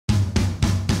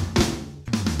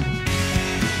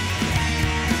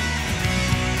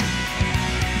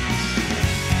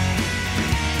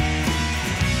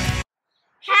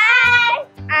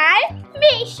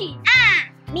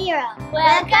0.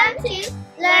 Welcome to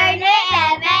Learn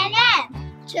with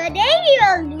M&M. Today we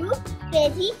will do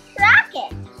Fizzy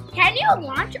Rocket. Can you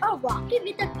launch a rocket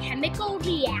with a chemical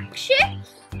reaction?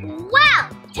 Well,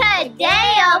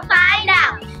 today you'll find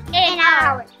out in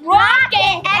our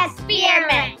rocket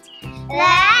experiment.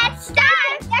 Let's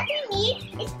start. What we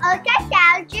need is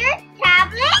Alka-Seltzer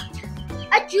tablet,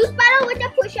 a juice bottle with a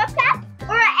push-up cap,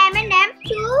 or an M&M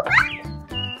tube,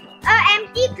 an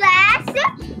empty glass,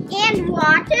 and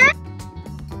water.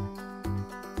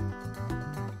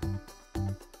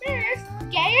 First,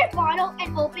 get your bottle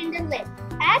and open the lid.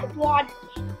 Add water.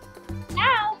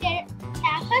 Now get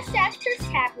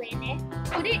Alka-Seltzer tablet in it.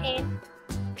 Put it in.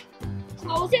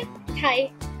 Close it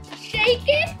tight. Shake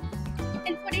it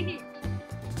and put it in.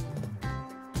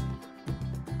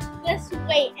 Let's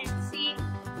wait and see.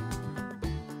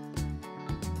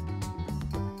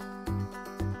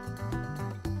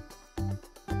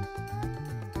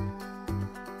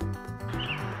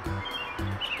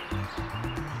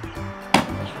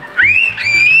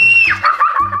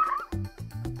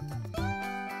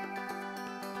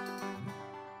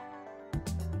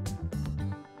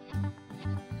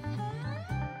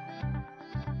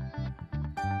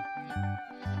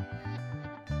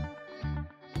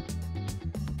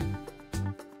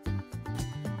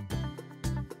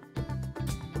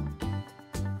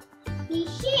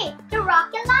 The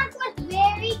rocket launch was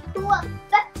very cool,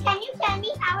 but can you tell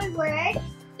me how it works?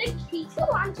 The key to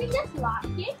launching this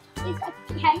rocket is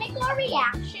a chemical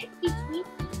reaction between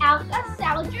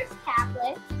Alka-Seltzer's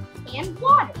tablet and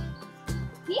water.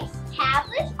 These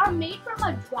tablets are made from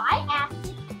a dry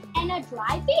acid and a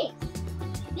dry base.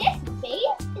 This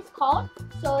base is called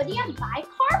sodium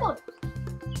bicarbonate.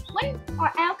 When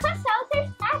our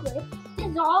Alka-Seltzer tablets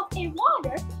dissolve in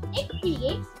water, it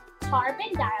creates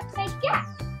carbon dioxide gas.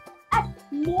 As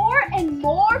more and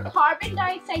more carbon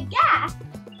dioxide gas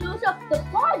fills up the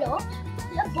bottle,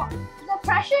 the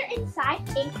pressure inside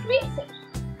increases.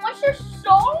 Once there's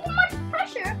so much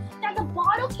pressure that the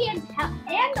bottle can't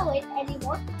handle it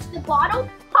anymore, the bottle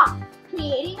pops,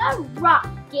 creating a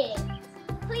rocket.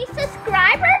 Please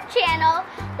subscribe our channel,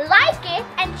 like it,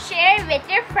 and share it with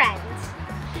your friends.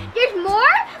 There's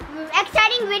more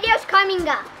exciting videos coming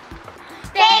up.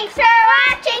 Thanks for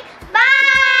watching.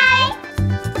 Bye!